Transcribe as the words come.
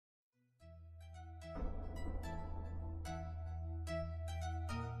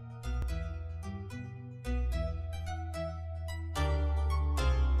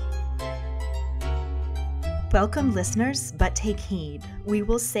Welcome, listeners, but take heed. We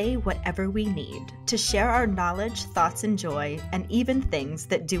will say whatever we need to share our knowledge, thoughts, and joy, and even things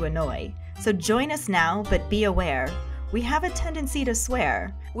that do annoy. So join us now, but be aware. We have a tendency to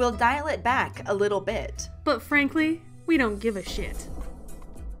swear. We'll dial it back a little bit. But frankly, we don't give a shit.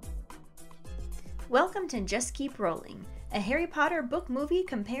 Welcome to Just Keep Rowling, a Harry Potter book movie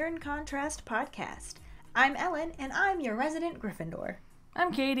compare and contrast podcast. I'm Ellen, and I'm your resident Gryffindor.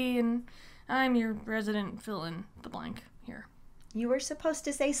 I'm Kayde, and I'm your resident fill-in-the-blank here. You were supposed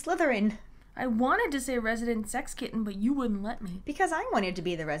to say Slytherin. I wanted to say resident sex kitten, but you wouldn't let me. Because I wanted to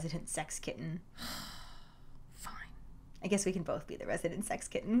be the resident sex kitten. Fine. I guess we can both be the resident sex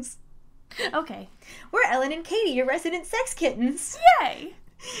kittens. Okay. We're Ellen and Kayde, your resident sex kittens. Yay!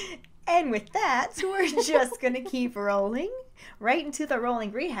 And with that, we're just going to keep rolling right into the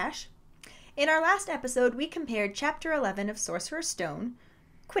rolling rehash. In our last episode, we compared Chapter 11 of Sorcerer's Stone,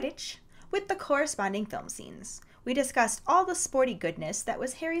 Quidditch, with the corresponding film scenes. We discussed all the sporty goodness that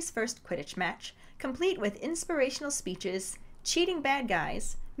was Harry's first Quidditch match, complete with inspirational speeches, cheating bad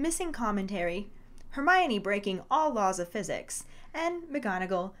guys, missing commentary, Hermione breaking all laws of physics, and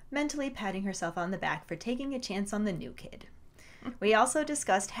McGonagall mentally patting herself on the back for taking a chance on the new kid. We also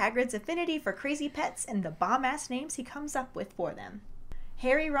discussed Hagrid's affinity for crazy pets and the bomb-ass names he comes up with for them.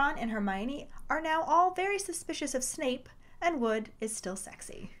 Harry, Ron, and Hermione are now all very suspicious of Snape, and Wood is still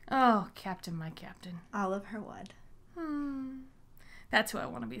sexy. Oh, Captain, my Captain. Oliver Wood. That's who I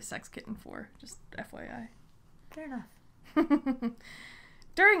want to be a sex kitten for, just FYI. Fair enough.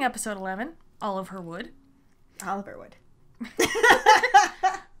 During episode 11, Oliver Wood. Oliver Wood.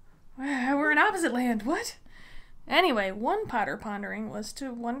 We're in opposite land, what? Anyway, one Potter pondering was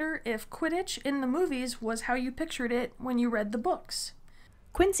to wonder if Quidditch in the movies was how you pictured it when you read the books.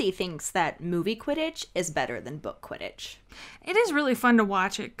 Quincy thinks that movie Quidditch is better than book Quidditch. It is really fun to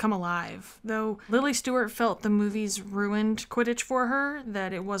watch it come alive, though Lily Stewart felt the movies ruined Quidditch for her,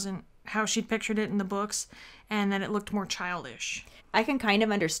 that it wasn't how she'd pictured it in the books, and that it looked more childish. I can kind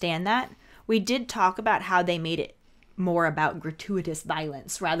of understand that. We did talk about how they made it more about gratuitous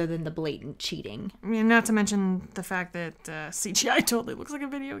violence rather than the blatant cheating. I mean, not to mention the fact that CGI totally looks like a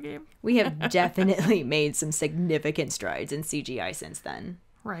video game. We have definitely made some significant strides in CGI since then.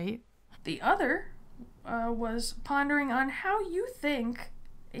 Right. The other was pondering on how you think,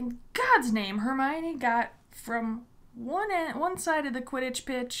 in God's name, Hermione got from one side of the Quidditch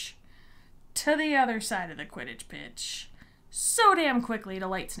pitch to the other side of the Quidditch pitch so damn quickly to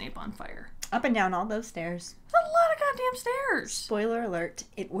light Snape on fire. Up and down all those stairs. A lot of goddamn stairs. Spoiler alert,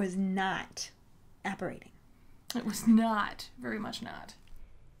 it was not apparating. It was not. Very much not.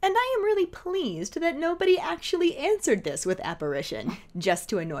 And I am really pleased that nobody actually answered this with apparition, just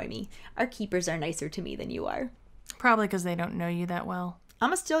to annoy me. Our keepers are nicer to me than you are. Probably because they don't know you that well.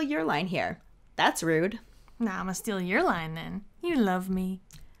 I'ma steal your line here. That's rude. Nah, I'ma steal your line then. You love me.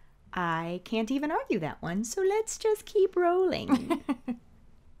 I can't even argue that one, so let's just keep rolling.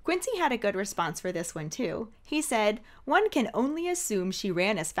 Quincy had a good response for this one, too. He said, "One can only assume she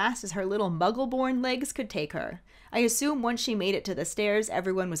ran as fast as her little muggle-born legs could take her. I assume once she made it to the stairs,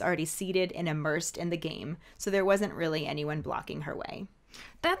 everyone was already seated and immersed in the game, so there wasn't really anyone blocking her way."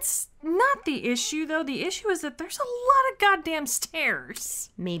 That's not the issue, though. The issue is that there's a lot of goddamn stairs.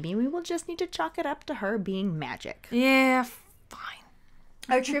 Maybe we will just need to chalk it up to her being magic. Yeah, fine.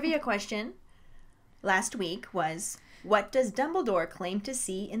 Our trivia question last week was, what does Dumbledore claim to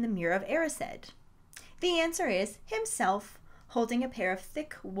see in the Mirror of Erised? The answer is himself holding a pair of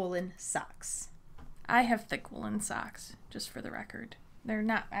thick woolen socks. I have thick woolen socks, just for the record. They're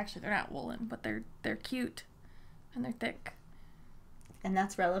not woolen, but they're cute and they're thick. And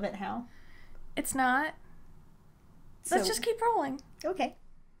that's relevant how? It's not. Let's just keep rolling. Okay.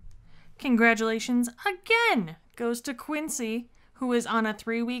 Congratulations again goes to Quincy, who is on a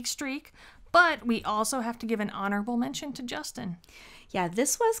 3-week streak. But we also have to give an honorable mention to Justin. Yeah,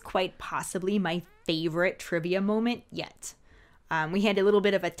 this was quite possibly my favorite trivia moment yet. We had a little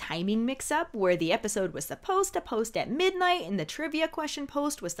bit of a timing mix-up where the episode was supposed to post at midnight and the trivia question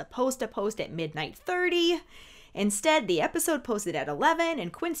post was supposed to post at midnight 30. Instead, the episode posted at 11,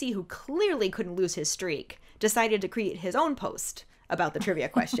 and Quincy, who clearly couldn't lose his streak, decided to create his own post about the trivia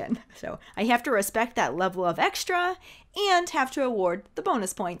question. So I have to respect that level of extra and have to award the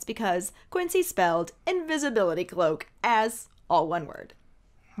bonus points because Quincy spelled invisibility cloak as all one word.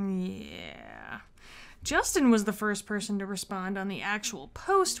 Yeah. Justin was the first person to respond on the actual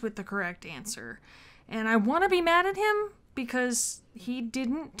post with the correct answer. And I want to be mad at him because he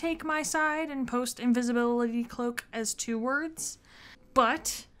didn't take my side and post invisibility cloak as 2 words.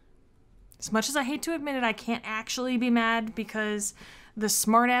 But as much as I hate to admit it, I can't actually be mad because the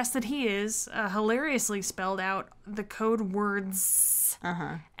smartass that he is, hilariously spelled out the code words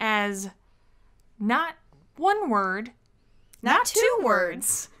as not one word, not two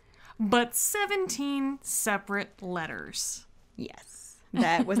words, but 17 separate letters. Yes,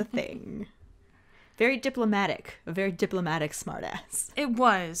 that was a thing. Very diplomatic. A very diplomatic smartass. It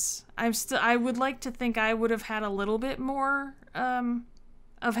was. I would like to think I would have had a little bit more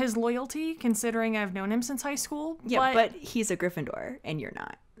of his loyalty, considering I've known him since high school. Yeah, but he's a Gryffindor, and you're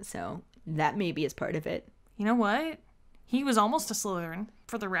not. So that maybe is part of it. You know what? He was almost a Slytherin,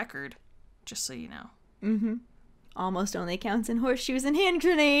 for the record. Just so you know. Mm-hmm. Almost only counts in horseshoes and hand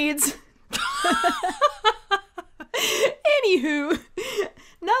grenades. Anywho,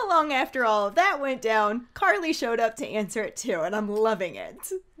 not long after all of that went down, Karlee showed up to answer it too, and I'm loving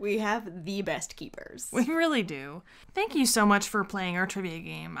it. We have the best keepers. We really do. Thank you so much for playing our trivia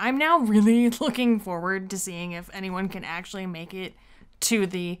game. I'm now really looking forward to seeing if anyone can actually make it to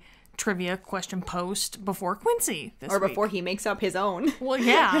the trivia question post before Quincy this week. Before he makes up his own. Well,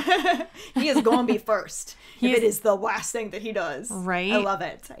 yeah. He is going to be first. It is the last thing that he does. Right? I love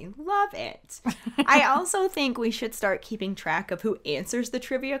it. I love it. I also think we should start keeping track of who answers the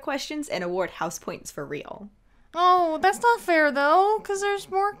trivia questions and award house points for real. Oh, that's not fair, though, because there's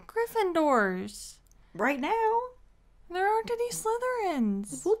more Gryffindors. Right now. There aren't any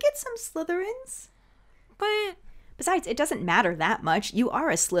Slytherins. We'll get some Slytherins. But... Besides, it doesn't matter that much. You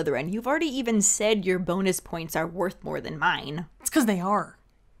are a Slytherin. You've already even said your bonus points are worth more than mine. It's because they are.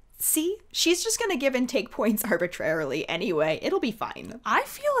 See? She's just going to give and take points arbitrarily anyway. It'll be fine. I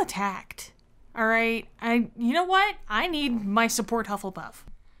feel attacked. All right? You know what? I need my support Hufflepuff.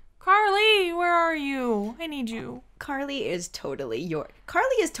 Karlee, where are you? I need you. Karlee is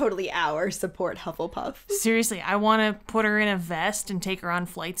totally our support Hufflepuff. Seriously, I want to put her in a vest and take her on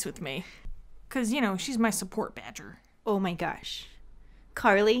flights with me. Because, she's my support badger. Oh my gosh.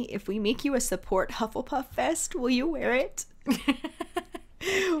 Karlee, if we make you a support Hufflepuff vest, will you wear it?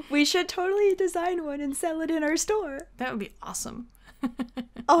 We should totally design one and sell it in our store. That would be awesome.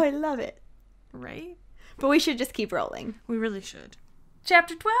 Oh, I love it. Right? But we should just keep rolling. We really should.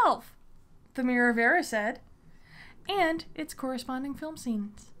 Chapter 12. The Mirror of Erised. And its corresponding film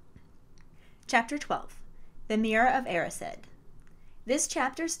scenes. Chapter 12. The Mirror of Erised. This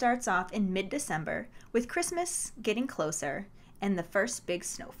chapter starts off in mid-December, with Christmas getting closer and the first big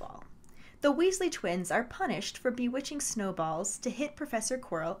snowfall. The Weasley twins are punished for bewitching snowballs to hit Professor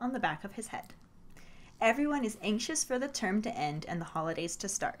Quirrell on the back of his head. Everyone is anxious for the term to end and the holidays to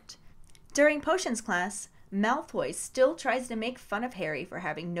start. During potions class, Malfoy still tries to make fun of Harry for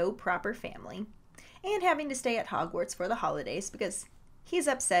having no proper family and having to stay at Hogwarts for the holidays because he's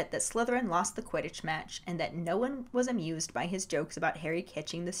upset that Slytherin lost the Quidditch match and that no one was amused by his jokes about Harry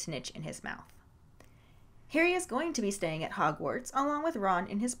catching the snitch in his mouth. Harry is going to be staying at Hogwarts along with Ron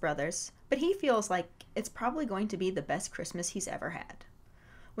and his brothers, but he feels like it's probably going to be the best Christmas he's ever had.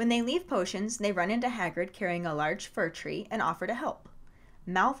 When they leave potions, they run into Hagrid carrying a large fir tree and offer to help.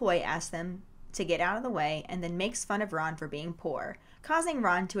 Malfoy asks them to get out of the way and then makes fun of Ron for being poor, causing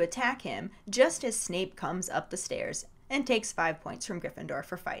Ron to attack him just as Snape comes up the stairs and takes 5 points from Gryffindor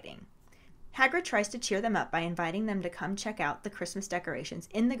for fighting. Hagrid tries to cheer them up by inviting them to come check out the Christmas decorations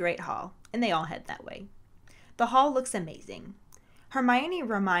in the Great Hall, and they all head that way. The hall looks amazing. Hermione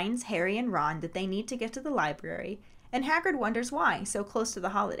reminds Harry and Ron that they need to get to the library, and Hagrid wonders why, so close to the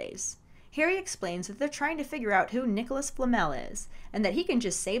holidays. Harry explains that they're trying to figure out who Nicholas Flamel is, and that he can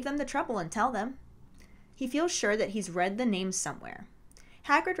just save them the trouble and tell them. He feels sure that he's read the name somewhere.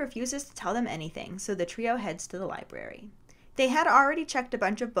 Hagrid refuses to tell them anything, so the trio heads to the library. They had already checked a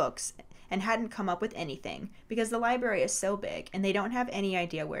bunch of books and hadn't come up with anything, because the library is so big and they don't have any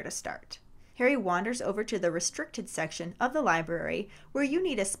idea where to start. Harry wanders over to the restricted section of the library, where you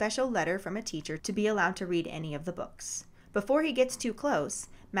need a special letter from a teacher to be allowed to read any of the books. Before he gets too close,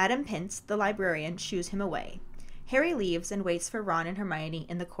 Madame Pince, the librarian, shoos him away. Harry leaves and waits for Ron and Hermione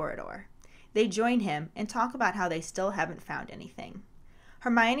in the corridor. They join him and talk about how they still haven't found anything.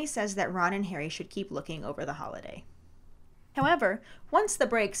 Hermione says that Ron and Harry should keep looking over the holiday. However, once the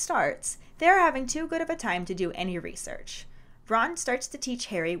break starts, they are having too good of a time to do any research. Ron starts to teach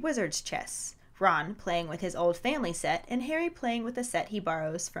Harry wizard's chess, Ron playing with his old family set, and Harry playing with the set he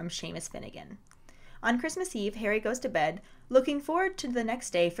borrows from Seamus Finnegan. On Christmas Eve, Harry goes to bed, looking forward to the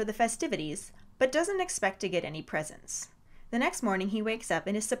next day for the festivities, but doesn't expect to get any presents. The next morning, he wakes up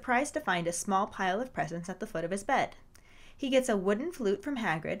and is surprised to find a small pile of presents at the foot of his bed. He gets a wooden flute from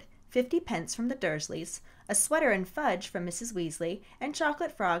Hagrid, 50 pence from the Dursleys, a sweater and fudge from Mrs. Weasley, and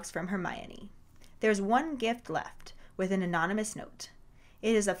chocolate frogs from Hermione. There's one gift left, with an anonymous note.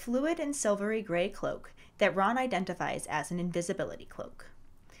 It is a fluid and silvery gray cloak that Ron identifies as an invisibility cloak.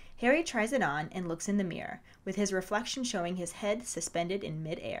 Harry tries it on and looks in the mirror, with his reflection showing his head suspended in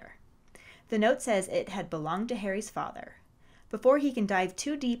mid-air. The note says it had belonged to Harry's father. Before he can dive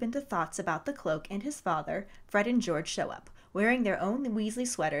too deep into thoughts about the cloak and his father, Fred and George show up, wearing their own Weasley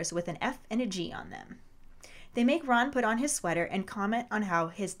sweaters with an F and a G on them. They make Ron put on his sweater and comment on how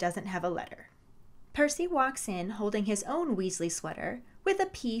his doesn't have a letter. Percy walks in holding his own Weasley sweater with a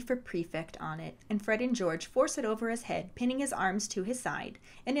P for prefect on it, and Fred and George force it over his head, pinning his arms to his side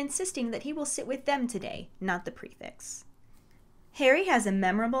and insisting that he will sit with them today, not the prefects. Harry has a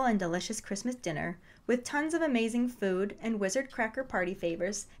memorable and delicious Christmas dinner with tons of amazing food and wizard cracker party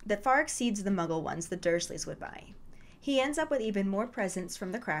favors that far exceeds the Muggle ones the Dursleys would buy. He ends up with even more presents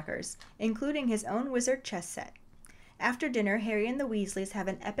from the crackers, including his own wizard chess set. After dinner, Harry and the Weasleys have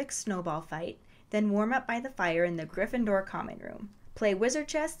an epic snowball fight, then warm up by the fire in the Gryffindor common room, play wizard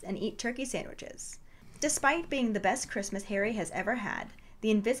chess, and eat turkey sandwiches. Despite being the best Christmas Harry has ever had,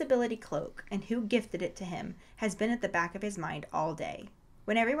 the invisibility cloak and who gifted it to him has been at the back of his mind all day.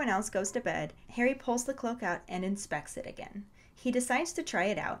 When everyone else goes to bed, Harry pulls the cloak out and inspects it again. He decides to try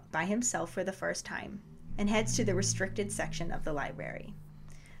it out by himself for the first time and heads to the restricted section of the library.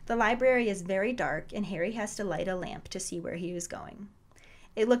 The library is very dark and Harry has to light a lamp to see where he is going.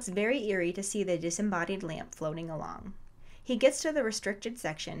 It looks very eerie to see the disembodied lamp floating along. He gets to the restricted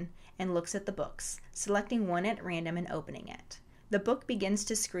section and looks at the books, selecting one at random and opening it. The book begins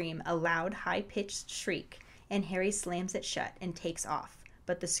to scream a loud, high-pitched shriek, and Harry slams it shut and takes off,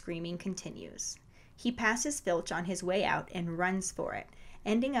 but the screaming continues. He passes Filch on his way out and runs for it,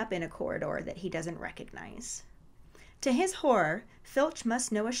 ending up in a corridor that he doesn't recognize. To his horror, Filch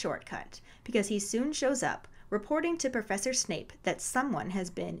must know a shortcut, because he soon shows up, reporting to Professor Snape that someone has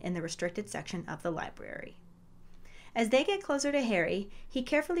been in the restricted section of the library. As they get closer to Harry, he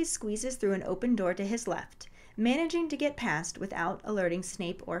carefully squeezes through an open door to his left, managing to get past without alerting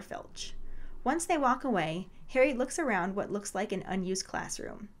Snape or Filch. Once they walk away, Harry looks around what looks like an unused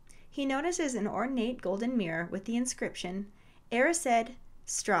classroom. He notices an ornate golden mirror with the inscription, Erised,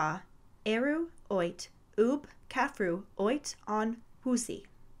 Stra, Eru, Oit, Ub, Kafru, Oit, on, Husi.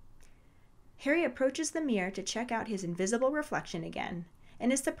 Harry approaches the mirror to check out his invisible reflection again,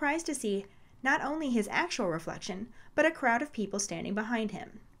 and is surprised to see not only his actual reflection, but a crowd of people standing behind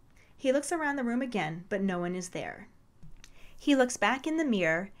him. He looks around the room again, but no one is there. He looks back in the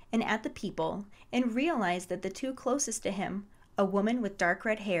mirror and at the people, and realizes that the two closest to him, a woman with dark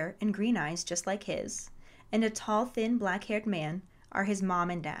red hair and green eyes just like his, and a tall, thin, black-haired man, are his mom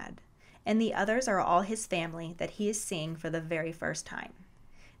and dad, and the others are all his family that he is seeing for the very first time.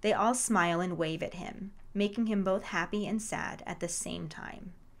 They all smile and wave at him, making him both happy and sad at the same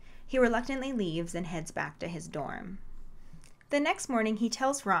time. He reluctantly leaves and heads back to his dorm. The next morning, he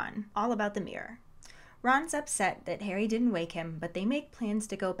tells Ron all about the mirror. Ron's upset that Harry didn't wake him, but they make plans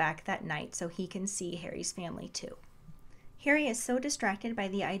to go back that night so he can see Harry's family too. Harry is so distracted by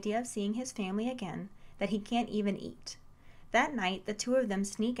the idea of seeing his family again that he can't even eat. That night, the two of them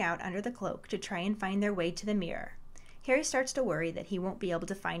sneak out under the cloak to try and find their way to the mirror. Harry starts to worry that he won't be able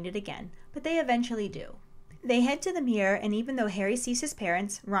to find it again, but they eventually do. They head to the mirror, and even though Harry sees his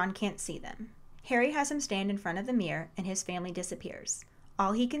parents, Ron can't see them. Harry has him stand in front of the mirror, and his family disappears.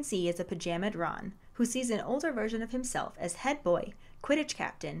 All he can see is a pajamaed Ron, who sees an older version of himself as head boy, Quidditch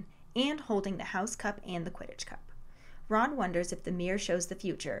captain, and holding the house cup and the Quidditch cup. Ron wonders if the mirror shows the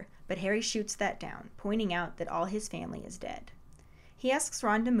future, but Harry shoots that down, pointing out that all his family is dead. He asks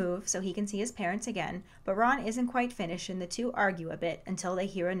Ron to move so he can see his parents again, but Ron isn't quite finished and the two argue a bit until they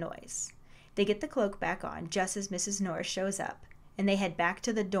hear a noise. They get the cloak back on just as Mrs. Norris shows up, and they head back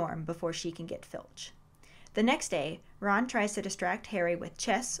to the dorm before she can get Filch. The next day, Ron tries to distract Harry with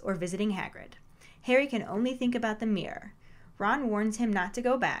chess or visiting Hagrid. Harry can only think about the mirror. Ron warns him not to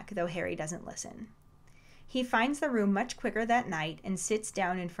go back, though Harry doesn't listen. He finds the room much quicker that night and sits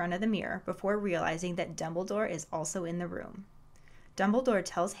down in front of the mirror before realizing that Dumbledore is also in the room. Dumbledore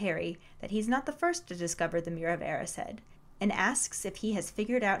tells Harry that he's not the first to discover the Mirror of Erised, and asks if he has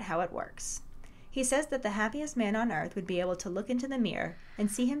figured out how it works. He says that the happiest man on earth would be able to look into the mirror and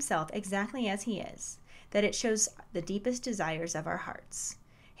see himself exactly as he is, that it shows the deepest desires of our hearts.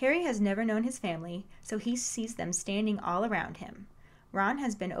 Harry has never known his family, so he sees them standing all around him. Ron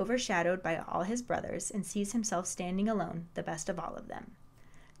has been overshadowed by all his brothers and sees himself standing alone, the best of all of them.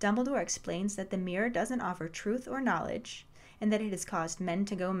 Dumbledore explains that the mirror doesn't offer truth or knowledge, and that it has caused men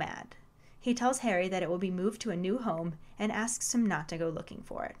to go mad. He tells Harry that it will be moved to a new home and asks him not to go looking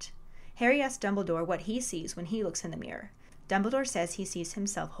for it. Harry asks Dumbledore what he sees when he looks in the mirror. Dumbledore says he sees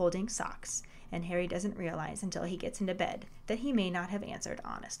himself holding socks, and Harry doesn't realize until he gets into bed that he may not have answered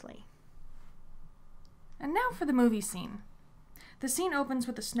honestly. And now for the movie scene. The scene opens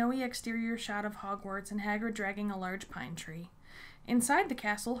with a snowy exterior shot of Hogwarts and Hagrid dragging a large pine tree. Inside the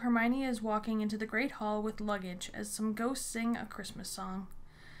castle, Hermione is walking into the Great Hall with luggage as some ghosts sing a Christmas song.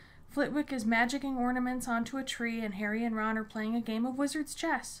 Flitwick is magicking ornaments onto a tree, and Harry and Ron are playing a game of wizard's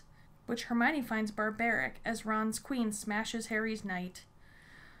chess, which Hermione finds barbaric as Ron's queen smashes Harry's knight.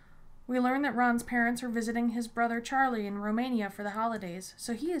 We learn that Ron's parents are visiting his brother Charlie in Romania for the holidays,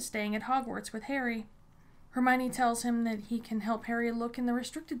 so he is staying at Hogwarts with Harry. Hermione tells him that he can help Harry look in the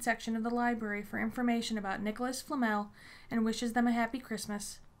restricted section of the library for information about Nicholas Flamel and wishes them a happy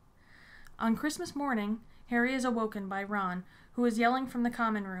Christmas. On Christmas morning, Harry is awoken by Ron, who is yelling from the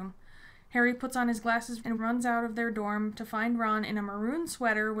common room. Harry puts on his glasses and runs out of their dorm to find Ron in a maroon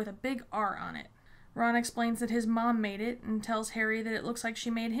sweater with a big R on it. Ron explains that his mom made it and tells Harry that it looks like she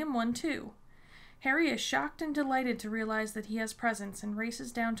made him one too. Harry is shocked and delighted to realize that he has presents and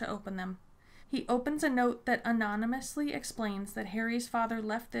races down to open them. He opens a note that anonymously explains that Harry's father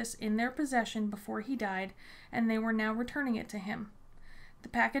left this in their possession before he died, and they were now returning it to him. The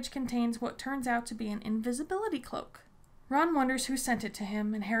package contains what turns out to be an invisibility cloak. Ron wonders who sent it to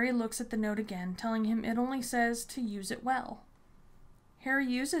him, and Harry looks at the note again, telling him it only says to use it well. Harry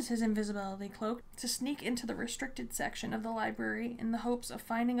uses his invisibility cloak to sneak into the restricted section of the library in the hopes of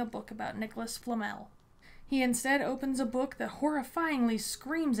finding a book about Nicholas Flamel. He instead opens a book that horrifyingly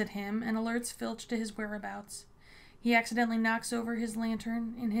screams at him and alerts Filch to his whereabouts. He accidentally knocks over his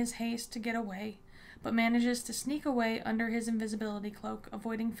lantern in his haste to get away, but manages to sneak away under his invisibility cloak,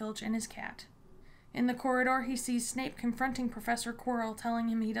 avoiding Filch and his cat. In the corridor, he sees Snape confronting Professor Quirrell, telling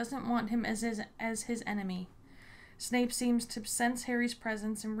him he doesn't want him as his enemy. Snape seems to sense Harry's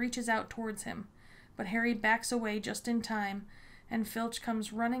presence and reaches out towards him, but Harry backs away just in time, and Filch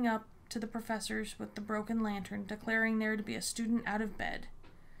comes running up to the professors with the broken lantern, declaring there to be a student out of bed.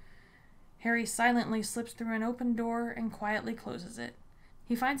 Harry silently slips through an open door and quietly closes it.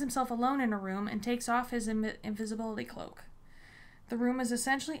 He finds himself alone in a room and takes off his invisibility cloak. The room is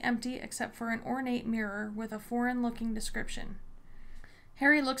essentially empty except for an ornate mirror with a foreign-looking description.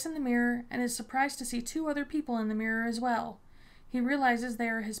 Harry looks in the mirror and is surprised to see two other people in the mirror as well. He realizes they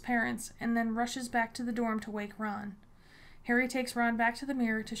are his parents and then rushes back to the dorm to wake Ron. Harry takes Ron back to the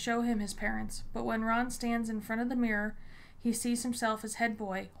mirror to show him his parents, but when Ron stands in front of the mirror, he sees himself as head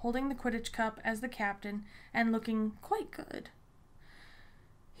boy, holding the Quidditch cup as the captain, and looking quite good.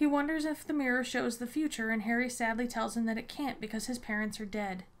 He wonders if the mirror shows the future, and Harry sadly tells him that it can't because his parents are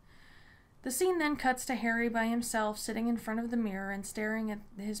dead. The scene then cuts to Harry by himself, sitting in front of the mirror and staring at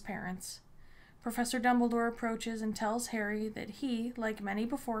his parents. Professor Dumbledore approaches and tells Harry that he, like many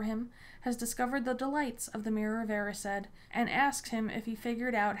before him, has discovered the delights of the Mirror of Erised, and asks him if he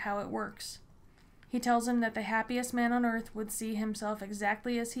figured out how it works. He tells him that the happiest man on earth would see himself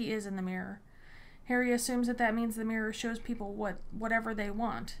exactly as he is in the mirror. Harry assumes that means the mirror shows people whatever they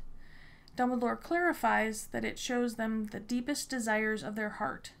want. Dumbledore clarifies that it shows them the deepest desires of their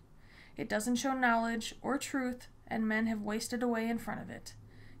heart. It doesn't show knowledge or truth, and men have wasted away in front of it,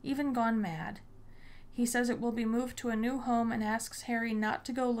 even gone mad. He says it will be moved to a new home and asks Harry not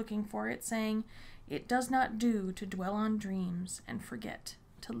to go looking for it, saying, "It does not do to dwell on dreams and forget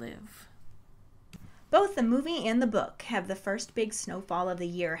to live." Both the movie and the book have the first big snowfall of the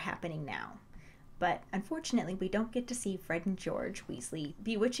year happening now. But unfortunately, we don't get to see Fred and George Weasley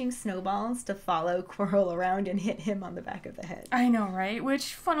bewitching snowballs to follow Quirrell around and hit him on the back of the head. I know, right?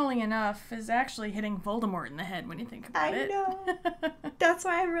 Which, funnily enough, is actually hitting Voldemort in the head when you think about it. I know. That's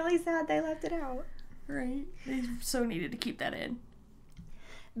why I'm really sad they left it out. Right. They so needed to keep that in.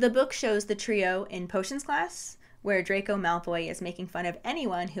 The book shows the trio in potions class, where Draco Malfoy is making fun of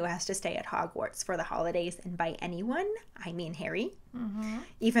anyone who has to stay at Hogwarts for the holidays, and by anyone, I mean Harry. Mm-hmm.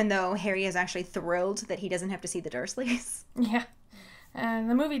 Even though Harry is actually thrilled that he doesn't have to see the Dursleys. Yeah. And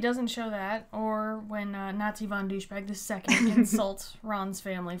the movie doesn't show that, or when Nazi von Douchebag II insults Ron's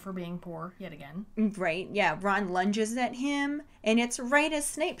family for being poor, yet again. Right, yeah. Ron lunges at him, and it's right as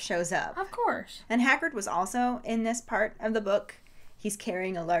Snape shows up. Of course. And Hagrid was also in this part of the book. He's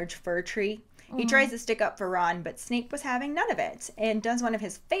carrying a large fir tree. He tries to stick up for Ron, but Snape was having none of it, and does one of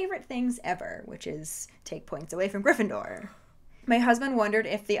his favorite things ever, which is take points away from Gryffindor. My husband wondered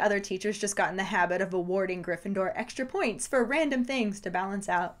if the other teachers just got in the habit of awarding Gryffindor extra points for random things to balance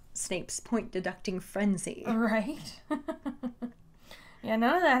out Snape's point-deducting frenzy. Right. Yeah,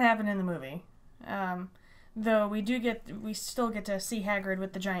 none of that happened in the movie. Though we still get to see Hagrid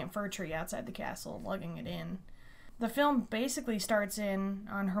with the giant fir tree outside the castle, lugging it in. The film basically starts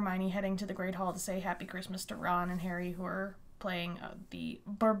on Hermione heading to the Great Hall to say Happy Christmas to Ron and Harry, who are playing the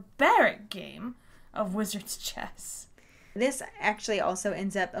barbaric game of Wizard's Chess. This actually also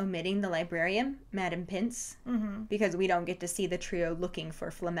ends up omitting the librarian, Madame Pince, because we don't get to see the trio looking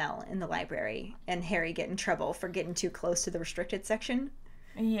for Flamel in the library, and Harry get in trouble for getting too close to the restricted section.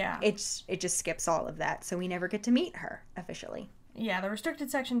 Yeah. It just skips all of that, so we never get to meet her officially. Yeah, the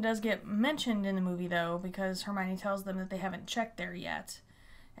restricted section does get mentioned in the movie, though, because Hermione tells them that they haven't checked there yet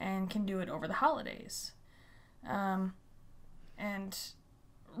and can do it over the holidays. And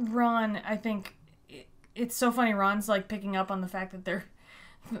Ron, I think... It's so funny. Ron's like picking up on the fact that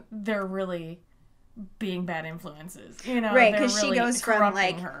they're really being bad influences, you know? Right, because really she goes from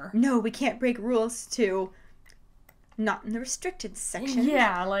like, her. No, we can't break rules, to not in the restricted section.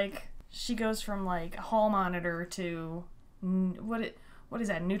 Yeah, like she goes from like hall monitor to what is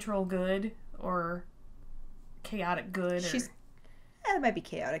that? Neutral good or chaotic good? It might be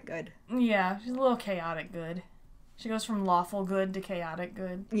chaotic good. Yeah, she's a little chaotic good. She goes from lawful good to chaotic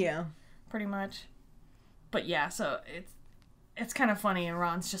good. Yeah, pretty much. But yeah, so it's kind of funny, and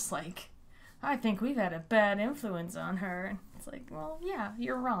Ron's just like, I think we've had a bad influence on her. And it's like, well, yeah,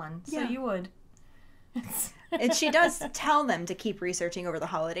 you're Ron, so you would. And she does tell them to keep researching over the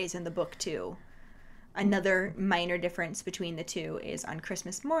holidays in the book, too. Another minor difference between the two is on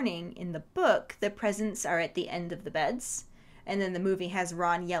Christmas morning, in the book, the presents are at the end of the beds, and then the movie has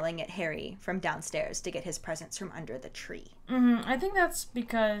Ron yelling at Harry from downstairs to get his presents from under the tree. I think that's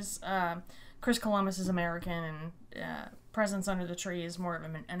because... Chris Columbus is American, and presents under the tree is more of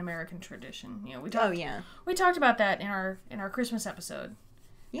an American tradition. You know, we talked about that in our Christmas episode.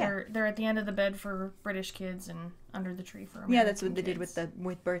 Yeah, they're at the end of the bed for British kids and under the tree for American Yeah, that's what they kids. did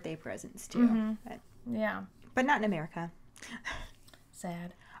with birthday presents too. But not in America.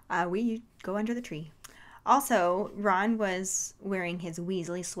 Sad. We go under the tree. Also, Ron was wearing his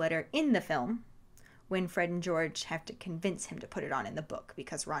Weasley sweater in the film, when Fred and George have to convince him to put it on in the book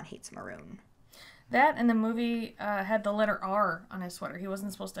because Ron hates maroon. That and the movie had the letter R on his sweater. He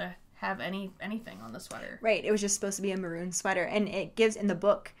wasn't supposed to have anything on the sweater. Right. It was just supposed to be a maroon sweater. And it gives, in the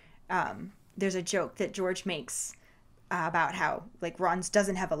book, there's a joke that George makes about how, like, Ron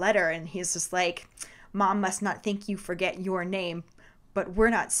doesn't have a letter. And he's just like, Mom must not think you forget your name, but we're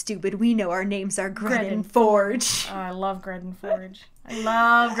not stupid. We know our names are Gred and Forge. Oh, I love Gred and Forge. I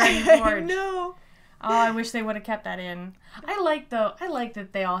love Gred and Forge. No. Oh, I wish they would have kept that in. I like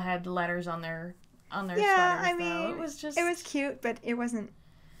that they all had letters on their sweaters. I mean, though. It was cute, but it wasn't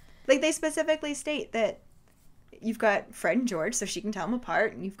like they specifically state that you've got Fred and George, so she can tell them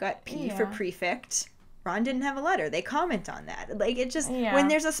apart, and you've got P for prefect. Ron didn't have a letter. They comment on that. Like, it just when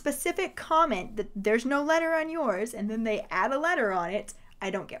there's a specific comment that there's no letter on yours, and then they add a letter on it,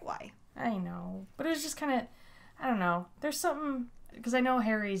 I don't get why. I know, but it was just kind of, I don't know. There's something, because I know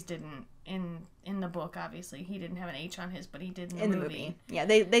Harry's didn't in the book. Obviously, he didn't have an H on his, but he did in the movie. Yeah,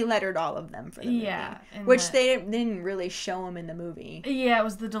 they lettered all of them for the movie. Yeah, which they didn't really show them in the movie. Yeah, it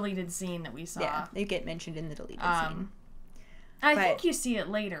was the deleted scene that we saw. Yeah, they get mentioned in the deleted scene. I think you see it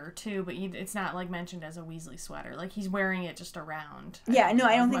later too, but it's not like mentioned as a Weasley sweater. Like, he's wearing it just around. I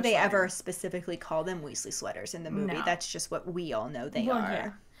don't think they ever specifically call them Weasley sweaters in the movie. No. That's just what we all know they are.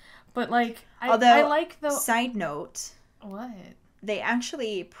 Yeah. But like, I like the side note. What? They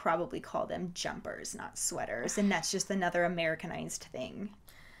actually probably call them jumpers, not sweaters, and that's just another Americanized thing.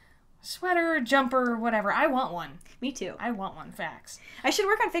 Sweater, jumper, whatever. I want one. Me too. I want one. Facts. I should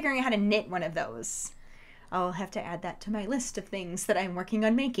work on figuring out how to knit one of those. I'll have to add that to my list of things that I'm working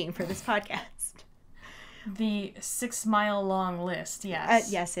on making for this podcast. The 6-mile-long list,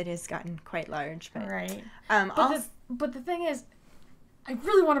 yes. Yes, it has gotten quite large. But, right. But the thing is, I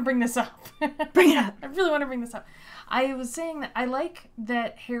really want to bring this up. Bring it up. I really want to bring this up. I was saying that I like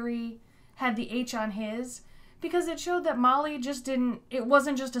that Harry had the H on his, because it showed that Molly just didn't... It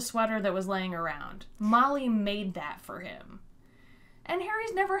wasn't just a sweater that was laying around. Molly made that for him. And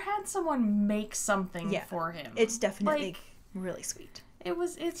Harry's never had someone make something for him. It's definitely really sweet. It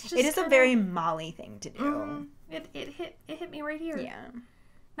is a very Molly thing to do. It hit me right here. Yeah.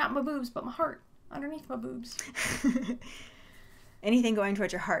 Not my boobs, but my heart. Underneath my boobs. Anything going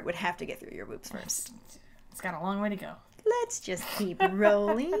towards your heart would have to get through your boobs first. It's got a long way to go. Let's just keep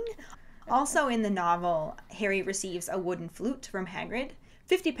rolling. Also in the novel, Harry receives a wooden flute from Hagrid,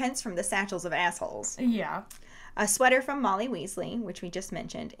 50 pence from the Satchels of Assholes. Yeah. A sweater from Molly Weasley, which we just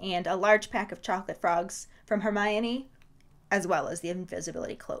mentioned, and a large pack of chocolate frogs from Hermione, as well as the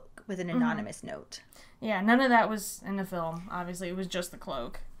invisibility cloak with an anonymous note. Yeah, none of that was in the film. Obviously, it was just the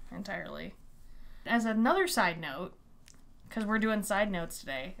cloak entirely. As another side note, because we're doing side notes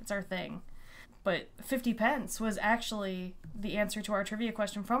today, it's our thing, but 50 pence was actually the answer to our trivia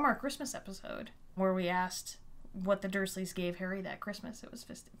question from our Christmas episode, where we asked what the Dursleys gave Harry that Christmas. It was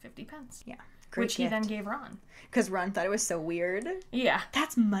 50 pence. Yeah. Which he then gave Ron. Because Ron thought it was so weird. Yeah.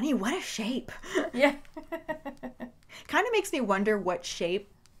 That's money. What a shape. Yeah. Kind of makes me wonder what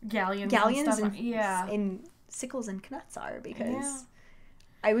shape galleons and sickles and knuts are, because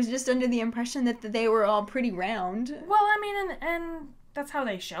I was just under the impression that they were all pretty round. Well, I mean, and that's how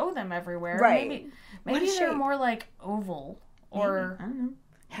they show them everywhere. Right. Maybe they're more like oval or... I don't know.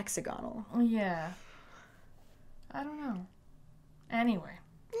 Hexagonal. Yeah. I don't know. Anyway.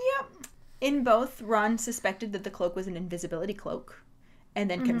 Yep. In both, Ron suspected that the cloak was an invisibility cloak, and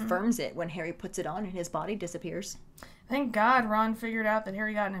then confirms it when Harry puts it on and his body disappears. Thank God Ron figured out that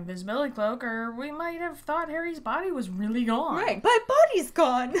Harry got an invisibility cloak, or we might have thought Harry's body was really gone. Right, my body's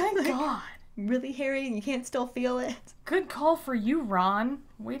gone! Thank God. Really, Harry? You can't still feel it? Good call for you, Ron.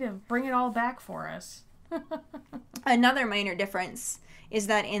 Way to bring it all back for us. Another minor difference is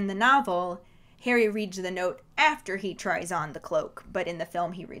that in the novel, Harry reads the note after he tries on the cloak, but in the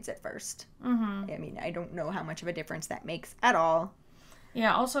film he reads it first. I mean, I don't know how much of a difference that makes at all.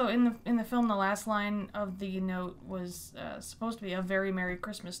 Yeah, also in the film, the last line of the note was supposed to be "A very Merry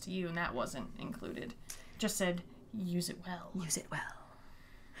Christmas to you," and that wasn't included. Just said, "Use it well." Use it well.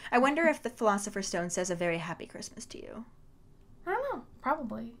 I wonder if the Philosopher's Stone says "A very happy Christmas to you." I don't know.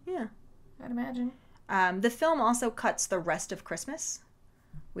 Probably. Yeah. I'd imagine. The film also cuts the rest of Christmas.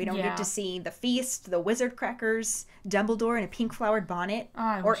 We don't get to see the feast, the wizard crackers, Dumbledore in a pink flowered bonnet,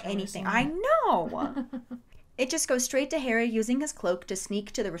 or anything. I know! It just goes straight to Harry using his cloak to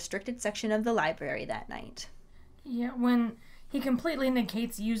sneak to the restricted section of the library that night. Yeah, when he completely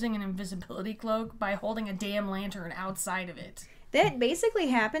negates using an invisibility cloak by holding a damn lantern outside of it. That basically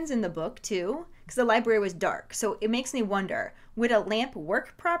happens in the book, too, because the library was dark. So it makes me wonder, would a lamp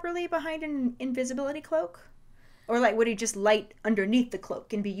work properly behind an invisibility cloak? Or, like, would he just light underneath the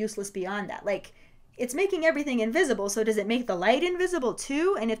cloak and be useless beyond that? Like, it's making everything invisible, so does it make the light invisible,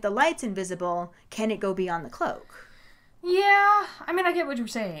 too? And if the light's invisible, can it go beyond the cloak? Yeah, I mean, I get what you're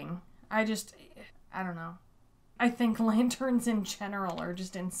saying. I don't know. I think lanterns in general are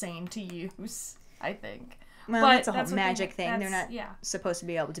just insane to use, I think. Well, but that's a whole magic thing. They're not yeah. supposed to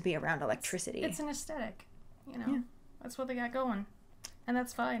be able to be around electricity. It's an aesthetic, you know. Yeah. That's what they got going. And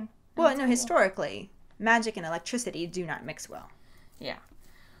that's fine. Well, no, cool. Historically, magic and electricity do not mix well. Yeah.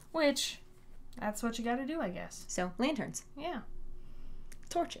 Which, that's what you gotta do, I guess. So, lanterns. Yeah.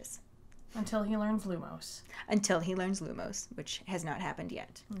 Torches. Until he learns Lumos. Until he learns Lumos, which has not happened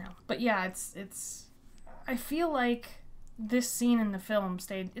yet. No. But yeah, it's I feel like this scene in the film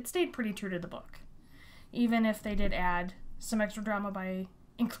stayed pretty true to the book. Even if they did add some extra drama by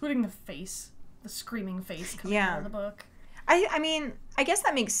including the screaming face coming out of the book. I mean, I guess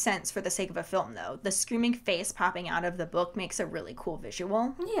that makes sense for the sake of a film, though. The screaming face popping out of the book makes a really cool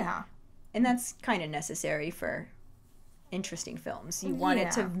visual. Yeah. And that's kind of necessary for interesting films. You want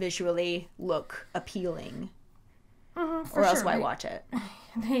it to visually look appealing. Or else why watch it?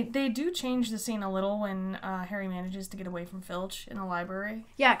 They do change the scene a little when Harry manages to get away from Filch in the library.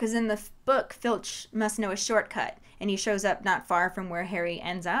 Yeah, because in the book, Filch must know a shortcut, and he shows up not far from where Harry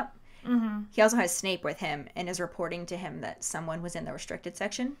ends up. He also has Snape with him and is reporting to him that someone was in the restricted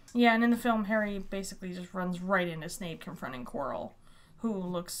section. Yeah, and in the film, Harry basically just runs right into Snape confronting Quirrell, who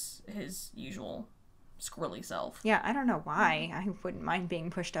looks his usual squirrely self. Yeah, I don't know why. I wouldn't mind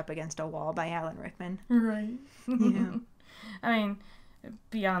being pushed up against a wall by Alan Rickman. Right. Yeah. I mean,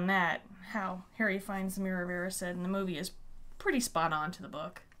 beyond that, how Harry finds the Mirror of Erised in the movie is pretty spot on to the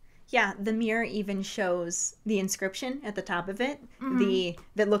book. Yeah, the mirror even shows the inscription at the top of it.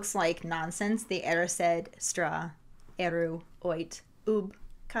 That looks like nonsense. The Erised stra eru oit ub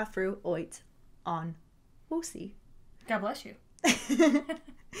kafru oit on osi. God bless you.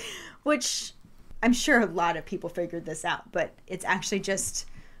 Which I'm sure a lot of people figured this out, but it's actually just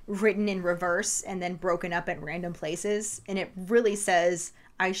written in reverse and then broken up at random places. And it really says,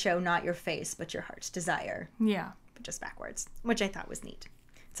 I show not your face, but your heart's desire. Yeah. But just backwards, which I thought was neat.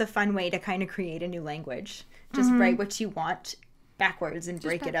 It's a fun way to kind of create a new language. Just write what you want backwards and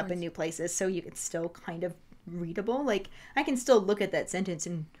break it up in new places so it's still kind of readable. Like, I can still look at that sentence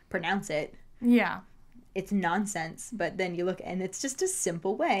and pronounce it. Yeah. It's nonsense, but then you look and it's just a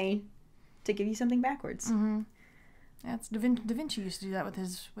simple way to give you something backwards. Yeah, Da Vinci used to do that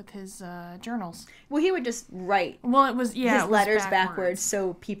with his journals. Well, he would just write. Well, it was his letters backwards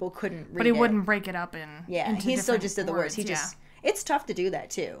so people couldn't read it. But he wouldn't break it up in. Yeah, he still just did the words. He just. It's tough to do that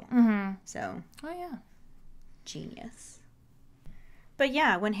too. So. Oh yeah. Genius. But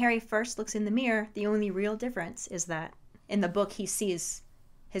yeah, when Harry first looks in the mirror, the only real difference is that in the book he sees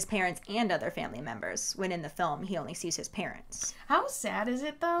his parents and other family members, when in the film he only sees his parents. How sad is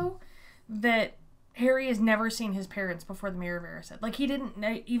it though that Harry has never seen his parents before the Mirror of Erised. Like, he didn't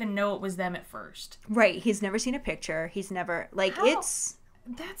even know it was them at first. Right. He's never seen a picture. He's never, like, it's...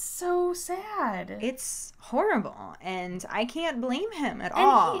 That's so sad. It's horrible, and I can't blame him at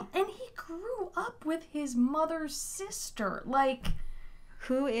all. And he grew up with his mother's sister, like...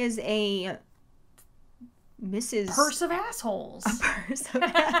 Who is a Mrs... Purse of assholes. A purse of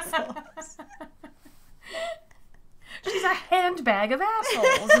assholes. She's a handbag of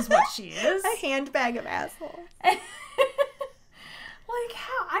assholes, is what she is. A handbag of assholes. Like,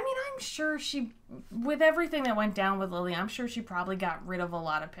 how? I mean, I'm sure she, with everything that went down with Lily, I'm sure she probably got rid of a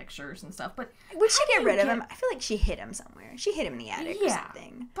lot of pictures and stuff. But would she get rid of him? I feel like she hid him somewhere. She hid him in the attic or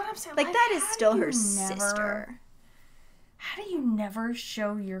something. But I'm saying, like, that is still her sister. How do you never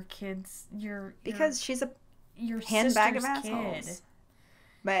show your kids because she's a your handbag of sister's assholes. Kid.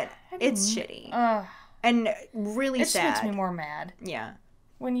 But it's shitty. And really sad. It makes me more mad. Yeah.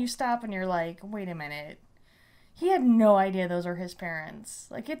 When you stop and you're like, wait a minute. He had no idea those are his parents.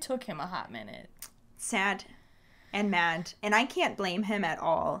 Like, it took him a hot minute. Sad and mad. And I can't blame him at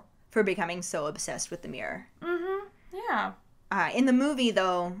all for becoming so obsessed with the mirror. Mm-hmm. Yeah. In the movie,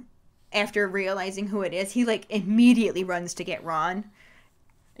 though, after realizing who it is, he, like, immediately runs to get Ron.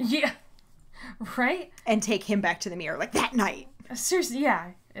 Yeah. Right? And take him back to the mirror, like, that night. Seriously,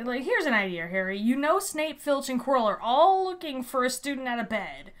 yeah. Like, here's an idea, Harry. You know Snape, Filch, and Quirrell are all looking for a student out of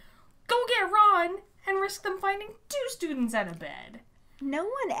bed. Go get Ron and risk them finding 2 students out of bed. No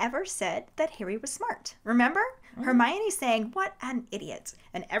one ever said that Harry was smart. Remember? Hermione saying, what an idiot.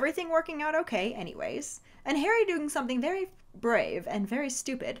 And everything working out okay anyways. And Harry doing something very brave and very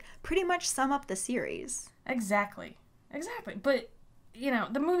stupid pretty much sum up the series. Exactly. But, you know,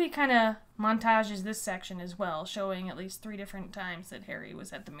 the movie kind of montages this section as well, showing at least 3 different times that Harry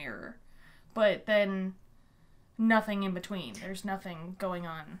was at the mirror. But then nothing in between. There's nothing going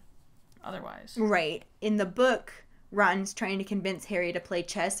on otherwise. Right. In the book, Ron's trying to convince Harry to play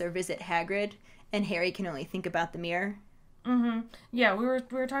chess or visit Hagrid, and Harry can only think about the mirror. Mm-hmm. Yeah, we were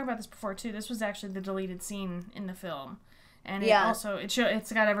talking about this before, too. This was actually the deleted scene in the film. And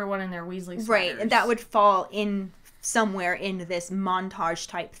it's got everyone in their Weasley sweaters. Right, and that would fall in somewhere in this montage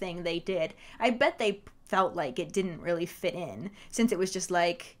type thing they did. I bet they felt like it didn't really fit in, since it was just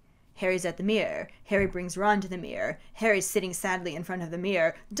like, Harry's at the mirror, Harry brings Ron to the mirror, Harry's sitting sadly in front of the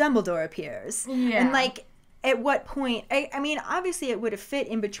mirror, Dumbledore appears. Yeah. And, like, at what point, I mean, obviously it would have fit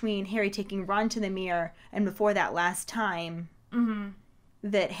in between Harry taking Ron to the mirror and before that last time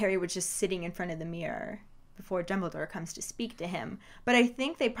that Harry was just sitting in front of the mirror before Dumbledore comes to speak to him. But I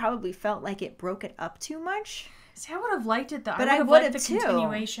think they probably felt like it broke it up too much. See, I would have liked it, though. But I would have liked the too.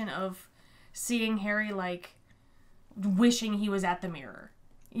 continuation of seeing Harry, like, wishing he was at the mirror.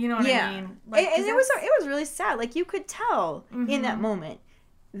 You know what I mean? Like, and it was really sad. Like, you could tell in that moment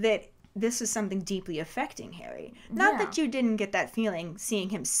that this was something deeply affecting Harry. Not that you didn't get that feeling seeing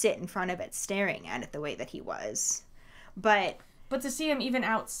him sit in front of it staring at it the way that he was. But to see him even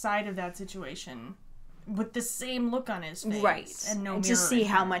outside of that situation with the same look on his face. Right. And no and mirror. to see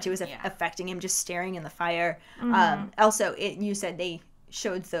how much it was affecting him just staring in the fire. Also, you said they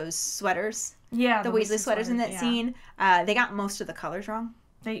showed those sweaters. Yeah. The Weasley sweaters in that scene. They got most of the colors wrong.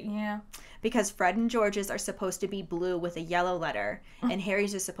 Because Fred and George's are supposed to be blue with a yellow letter, and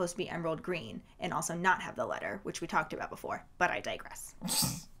Harry's is supposed to be emerald green, and also not have the letter, which we talked about before, but I digress.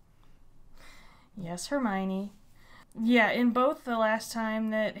 Yes, Hermione. Yeah, in both the last time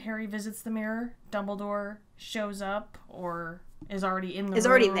that Harry visits the mirror, Dumbledore shows up, or is already in the room. Is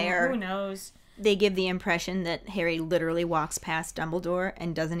already there. Who knows? They give the impression that Harry literally walks past Dumbledore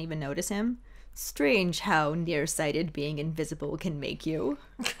and doesn't even notice him. Strange how nearsighted being invisible can make you.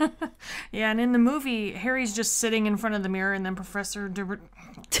 Yeah, and in the movie, Harry's just sitting in front of the mirror, and then Professor Dumbledore...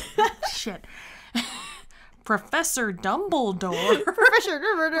 Professor Dumbledore.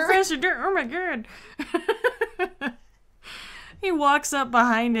 Oh my god. He walks up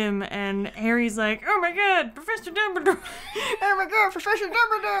behind him, and Harry's like, oh my god, Professor Dumbledore. Oh my god, Professor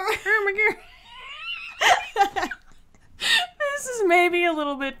Dumbledore. Oh my god. This is maybe a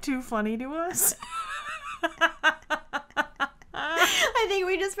little bit too funny to us. I think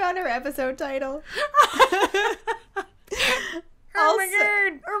we just found our episode title. Oh my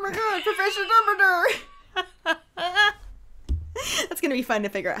god, Professor Dumbledore. That's going to be fun to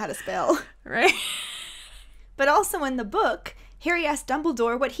figure out how to spell. Right? But also in the book, Harry asks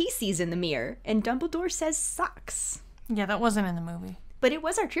Dumbledore what he sees in the mirror, and Dumbledore says socks. Yeah, that wasn't in the movie. But it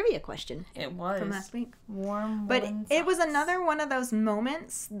was our trivia question. It was. From last week. Warm But it was another one of those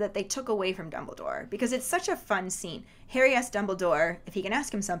moments that they took away from Dumbledore. Because it's such a fun scene. Harry asks Dumbledore if he can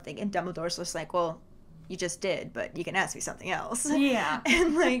ask him something. And Dumbledore's just like, well, you just did, but you can ask me something else. Yeah.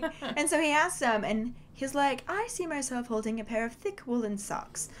 And so he asks him, and he's like, I see myself holding a pair of thick woolen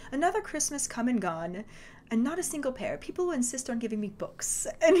socks. Another Christmas come and gone, and not a single pair. People who insist on giving me books.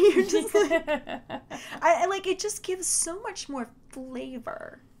 And you're just like, it just gives so much more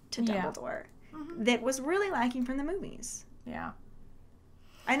flavor to Dumbledore that was really lacking from the movies. Yeah.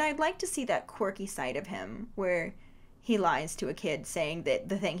 And I'd like to see that quirky side of him where he lies to a kid saying that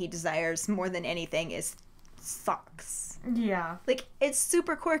the thing he desires more than anything is socks. Yeah. Like, it's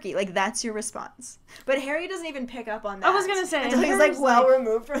super quirky. Like, that's your response. But Harry doesn't even pick up on that. I was going to say. Until he's, like, well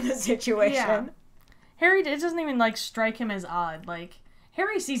removed from the situation. Yeah. Harry, it doesn't even, like, strike him as odd. Like,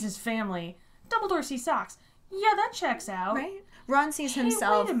 Harry sees his family. Dumbledore sees socks. Yeah, that checks out. Right? Ron sees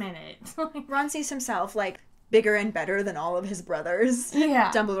himself... Wait a minute. Ron sees himself, like, bigger and better than all of his brothers.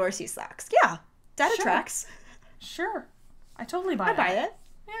 Yeah. Dumbledore sees socks. Yeah. That attracts. Sure. I totally buy that. I buy it.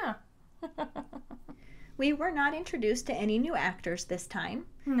 Yeah. We were not introduced to any new actors this time.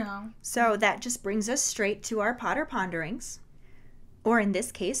 No. So that just brings us straight to our Potter Ponderings. Or in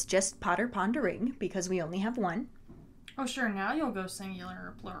this case, just Potter Pondering, because we only have one. Oh, sure. Now you'll go singular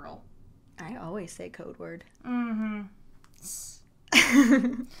or plural. I always say code word. Mm-hmm.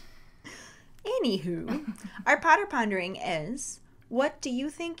 Anywho, our Potter Pondering is, what do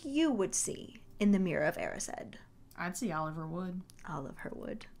you think you would see in the Mirror of Erised? I'd see Oliver Wood. Oliver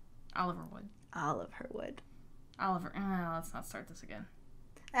Wood. Oliver Wood. Oliver Wood. Oliver. Let's not start this again.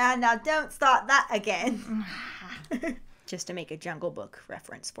 Now don't start that again. Just to make a Jungle Book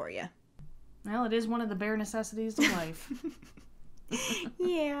reference for you. Well, it is one of the bare necessities of life.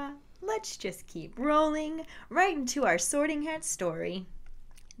 Yeah. Let's just keep rolling right into our Sorting Hat story.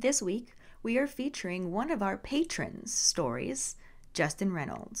 This week, we are featuring one of our patrons' stories, Justin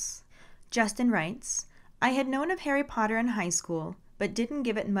Reynolds. Justin writes, I had known of Harry Potter in high school, but didn't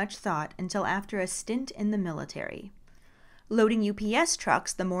give it much thought until after a stint in the military. Loading UPS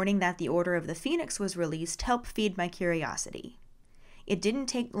trucks the morning that the Order of the Phoenix was released helped feed my curiosity. It didn't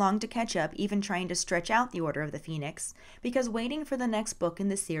take long to catch up, even trying to stretch out the Order of the Phoenix, because waiting for the next book in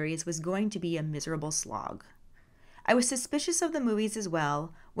the series was going to be a miserable slog. I was suspicious of the movies as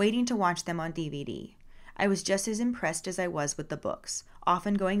well, waiting to watch them on DVD. I was just as impressed as I was with the books,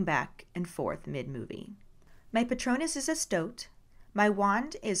 often going back and forth mid-movie. My Patronus is a stoat. My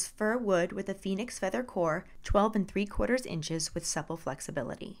wand is fir wood with a phoenix feather core, 12 3/4 inches with supple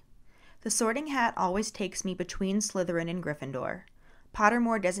flexibility. The Sorting Hat always takes me between Slytherin and Gryffindor.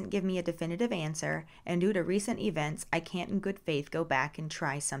 Pottermore doesn't give me a definitive answer, and due to recent events, I can't in good faith go back and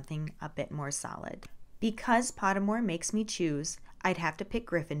try something a bit more solid. Because Pottermore makes me choose, I'd have to pick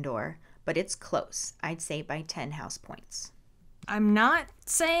Gryffindor, but it's close, I'd say by 10 house points. I'm not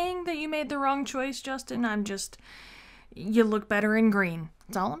saying that you made the wrong choice, Justin. I'm just... You look better in green.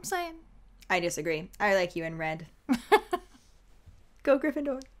 That's all I'm saying. I disagree. I like you in red. Go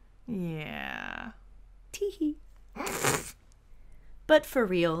Gryffindor. Yeah. Teehee. But for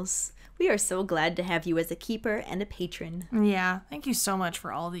reals, we are so glad to have you as a keeper and a patron. Yeah, thank you so much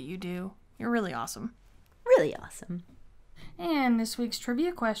for all that you do. You're really awesome. Really awesome. And this week's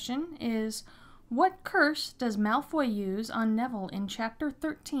trivia question is, what curse does Malfoy use on Neville in Chapter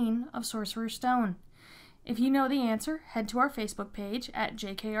 13 of Sorcerer's Stone? If you know the answer, head to our Facebook page at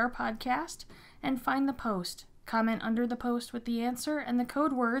JKR Podcast and find the post. Comment under the post with the answer and the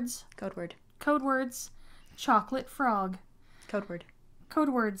code words. Code word. Code words. Chocolate frog. Code word. Code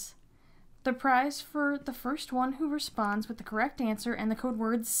words. The prize for the first one who responds with the correct answer and the code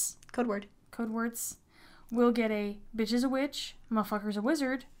words. Code word. Code words. Will get a Bitch is a Witch, Motherfucker's a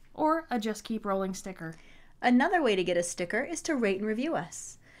Wizard, or a Just Keep Rolling sticker. Another way to get a sticker is to rate and review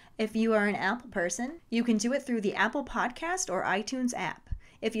us. If you are an Apple person, you can do it through the Apple Podcast or iTunes app.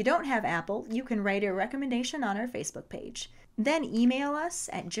 If you don't have Apple, you can write a recommendation on our Facebook page. Then email us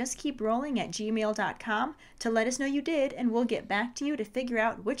at justkeeprolling@gmail.com to let us know you did, and we'll get back to you to figure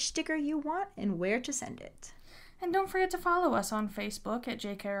out which sticker you want and where to send it. And don't forget to follow us on Facebook at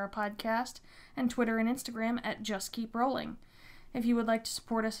JKR Podcast and Twitter and Instagram at Just Keep Rolling. If you would like to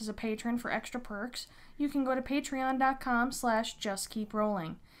support us as a patron for extra perks, you can go to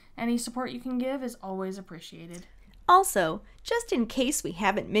patreon.com/justkeeprolling. Any support you can give is always appreciated. Also, just in case we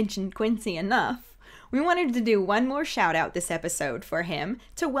haven't mentioned Quincy enough, we wanted to do one more shout out this episode for him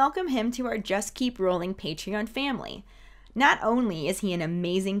to welcome him to our Just Keep Rolling Patreon family. Not only is he an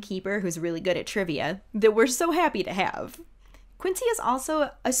amazing keeper who's really good at trivia, that we're so happy to have, Quincy is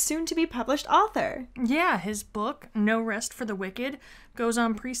also a soon-to-be-published author. Yeah, his book, No Rest for the Wicked, goes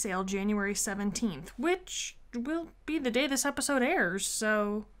on pre-sale January 17th, which will be the day this episode airs,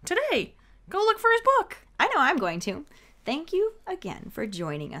 so today, go look for his book. I know I'm going to. Thank you again for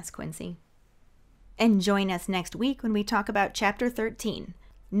joining us, Quincy. And join us next week when we talk about Chapter 13,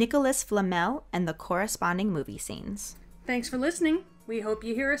 Nicholas Flamel and the corresponding movie scenes. Thanks for listening. We hope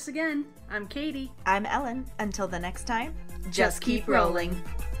you hear us again. I'm Kayde. I'm Ellen. Until the next time, just keep rolling.